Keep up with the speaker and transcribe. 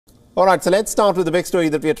All right, so let's start with the big story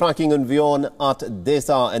that we are tracking on WION at this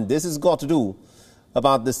hour, and this has got to do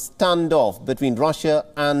about the standoff between Russia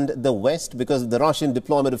and the West because of the Russian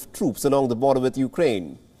deployment of troops along the border with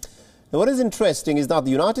Ukraine. Now, what is interesting is that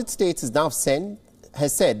the United States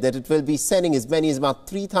has said that it will be sending as many as about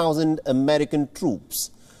 3,000 American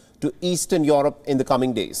troops to Eastern Europe in the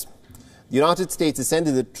coming days. The United States has said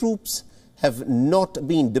that the troops have not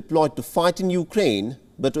been deployed to fight in Ukraine,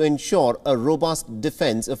 but to ensure a robust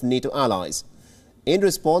defense of NATO allies. In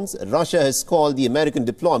response, Russia has called the American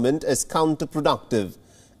deployment as counterproductive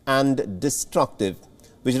and destructive,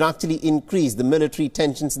 which will actually increase the military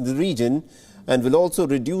tensions in the region and will also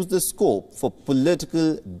reduce the scope for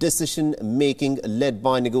political decision-making led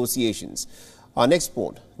by negotiations. Our next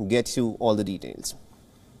report gets you all the details.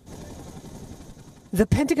 The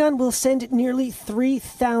Pentagon will send nearly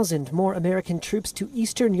 3,000 more American troops to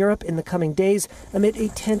Eastern Europe in the coming days amid a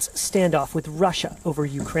tense standoff with Russia over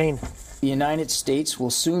Ukraine. The United States will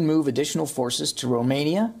soon move additional forces to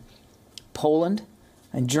Romania, Poland,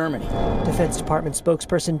 and Germany. Defense Department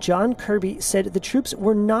spokesperson John Kirby said the troops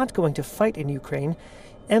were not going to fight in Ukraine,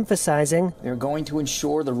 emphasizing they're going to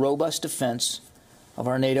ensure the robust defense of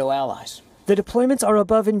our NATO allies. The deployments are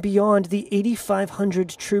above and beyond the 8,500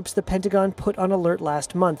 troops the Pentagon put on alert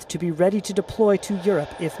last month to be ready to deploy to Europe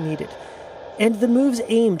if needed. And the moves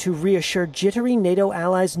aim to reassure jittery NATO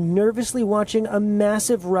allies nervously watching a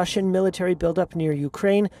massive Russian military buildup near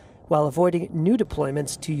Ukraine while avoiding new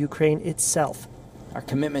deployments to Ukraine itself. Our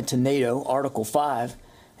commitment to NATO, Article 5,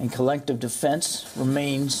 and collective defense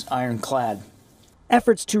remains ironclad.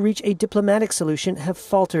 Efforts to reach a diplomatic solution have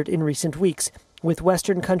faltered in recent weeks, with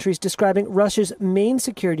Western countries describing Russia's main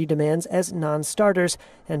security demands as non-starters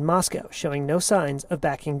and Moscow showing no signs of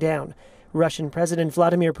backing down. Russian President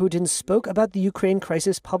Vladimir Putin spoke about the Ukraine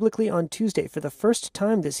crisis publicly on Tuesday for the first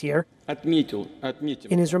time this year.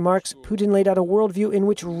 In his remarks, Putin laid out a worldview in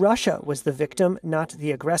which Russia was the victim, not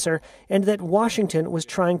the aggressor, and that Washington was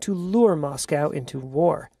trying to lure Moscow into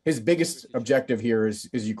war. His biggest objective here is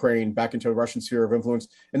Ukraine back into a Russian sphere of influence,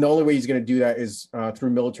 and the only way he's going to do that is through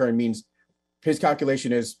military means. His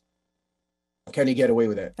calculation is, can he get away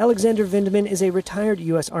with it? Alexander Vindman is a retired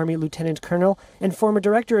U.S. Army lieutenant colonel and former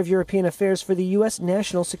director of European affairs for the U.S.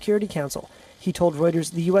 National Security Council. He told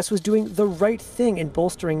Reuters the U.S. was doing the right thing in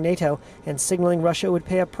bolstering NATO and signaling Russia would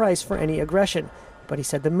pay a price for any aggression. But he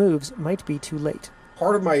said the moves might be too late.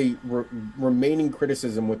 Part of my remaining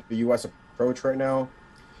criticism with the U.S. approach right now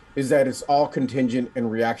is that it's all contingent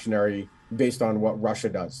and reactionary based on what Russia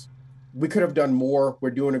does. We could have done more.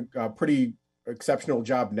 We're doing a pretty exceptional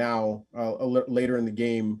job now, later in the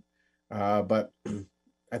game, but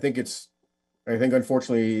I think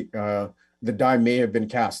unfortunately the die may have been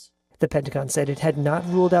cast. The Pentagon said it had not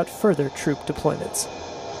ruled out further troop deployments.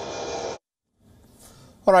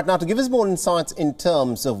 All right, now to give us more insights in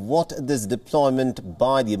terms of what this deployment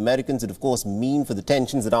by the Americans would of course mean for the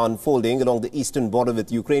tensions that are unfolding along the eastern border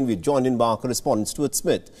with Ukraine, we're joined in by our correspondent Stuart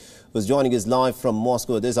Smith, who's joining us live from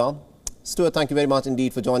Moscow this hour. Stuart, thank you very much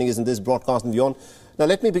indeed for joining us in this broadcast in WION. Now,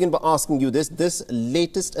 let me begin by asking you this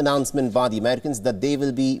latest announcement by the Americans that they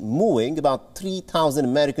will be moving about 3,000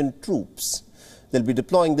 American troops. They'll be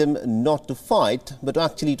deploying them not to fight, but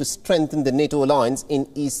actually to strengthen the NATO alliance in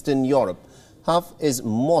Eastern Europe. How is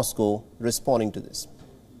Moscow responding to this?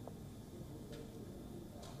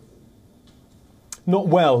 Not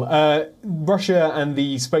well. Russia and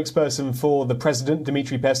the spokesperson for the president,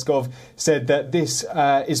 Dmitry Peskov, said that this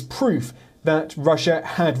is proof that Russia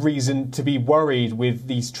had reason to be worried with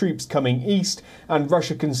these troops coming east, and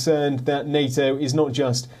Russia concerned that NATO is not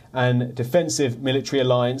just an defensive military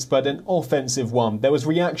alliance but an offensive one. There was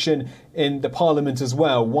reaction in the parliament as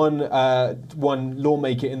well. One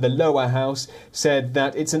lawmaker in the lower house said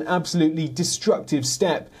that it's an absolutely destructive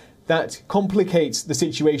step that complicates the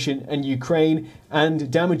situation in Ukraine and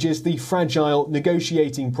damages the fragile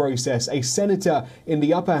negotiating process. A senator in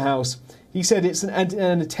the upper house, he said it's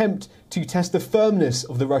an attempt to test the firmness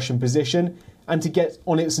of the Russian position and to get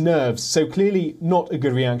on its nerves. So clearly not a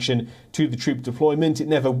good reaction to the troop deployment. It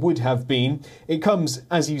never would have been. It comes,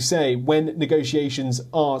 as you say, when negotiations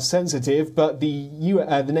are sensitive, but the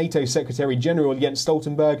NATO Secretary General Jens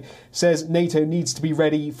Stoltenberg says NATO needs to be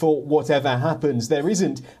ready for whatever happens. There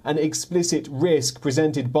isn't an explicit risk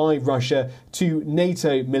presented by Russia to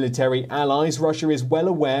NATO military allies. Russia is well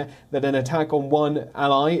aware that an attack on one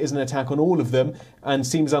ally is an attack on all of them, and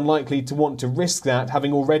seems unlikely to want to risk that,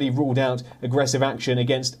 having already ruled out aggressive action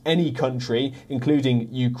against any country, including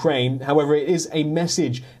Ukraine. However, it is a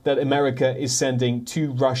message that America is sending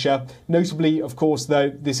to Russia. Notably, of course, though,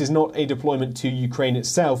 this is not a deployment to Ukraine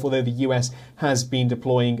itself, although the US has been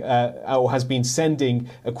deploying or has been sending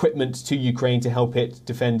equipment to Ukraine to help it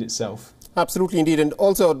defend itself. Absolutely, indeed. And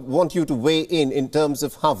also, I want you to weigh in terms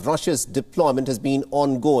of how Russia's deployment has been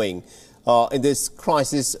ongoing. In this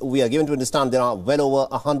crisis, we are given to understand there are well over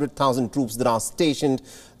 100,000 troops that are stationed.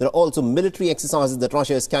 There are also military exercises that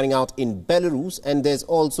Russia is carrying out in Belarus, and there's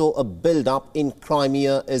also a build-up in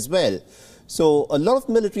Crimea as well. So a lot of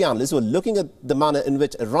military analysts who are looking at the manner in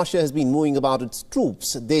which Russia has been moving about its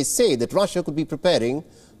troops, they say that Russia could be preparing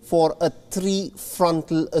for a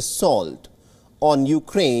three-frontal assault on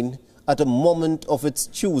Ukraine at a moment of its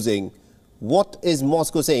choosing. What is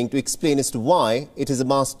Moscow saying to explain as to why it has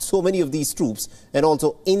amassed so many of these troops and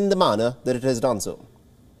also in the manner that it has done so?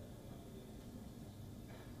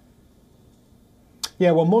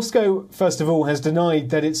 Yeah, well, Moscow, first of all, has denied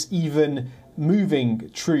that it's even moving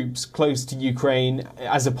troops close to Ukraine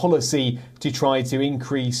as a policy to try to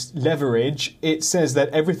increase leverage. It says that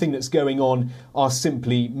everything that's going on are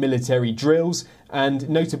simply military drills, and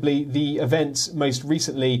notably the events most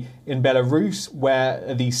recently in Belarus,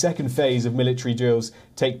 where the second phase of military drills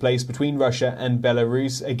take place between Russia and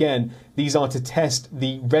Belarus. Again, these are to test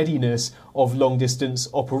the readiness of long-distance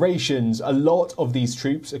operations. A lot of these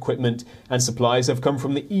troops, equipment and supplies have come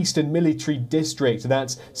from the Eastern Military District.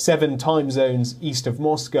 That's 7 time zones east of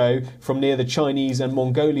Moscow, from near the Chinese and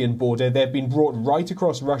Mongolian border. They've been brought right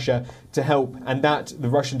across Russia to help, and that, the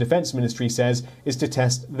Russian Defense Ministry says, is to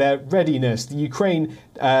test their readiness. The Ukraine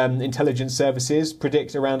intelligence services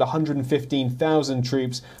predict around 115,000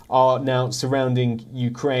 troops are now surrounding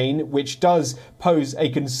Ukraine, which does pose a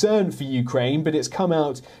concern for Ukraine, but it's come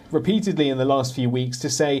out repeatedly in the last few weeks to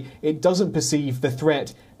say it doesn't perceive the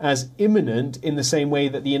threat as imminent in the same way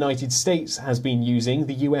that the United States has been using.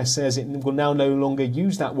 The US says it will now no longer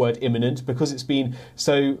use that word imminent because it's been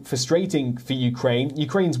so frustrating for Ukraine.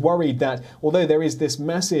 Ukraine's worried that although there is this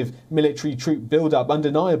massive military troop build-up,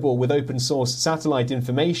 undeniable with open source satellite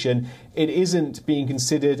information, it isn't being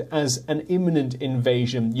considered as an imminent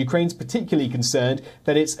invasion. Ukraine's particularly concerned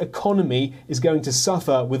that its economy is going to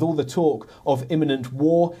suffer with all the talk of imminent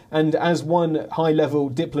war, and as one high-level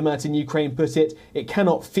diplomat in Ukraine put it, it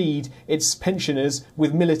cannot feed its pensioners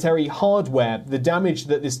with military hardware. The damage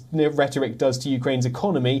that this rhetoric does to Ukraine's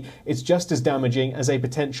economy is just as damaging as a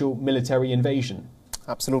potential military invasion.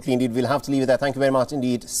 Absolutely, indeed. We'll have to leave it there. Thank you very much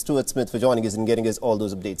indeed, Stuart Smith, for joining us and getting us all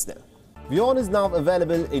those updates there. WION is now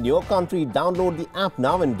available in your country. Download the app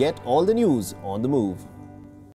now and get all the news on the move.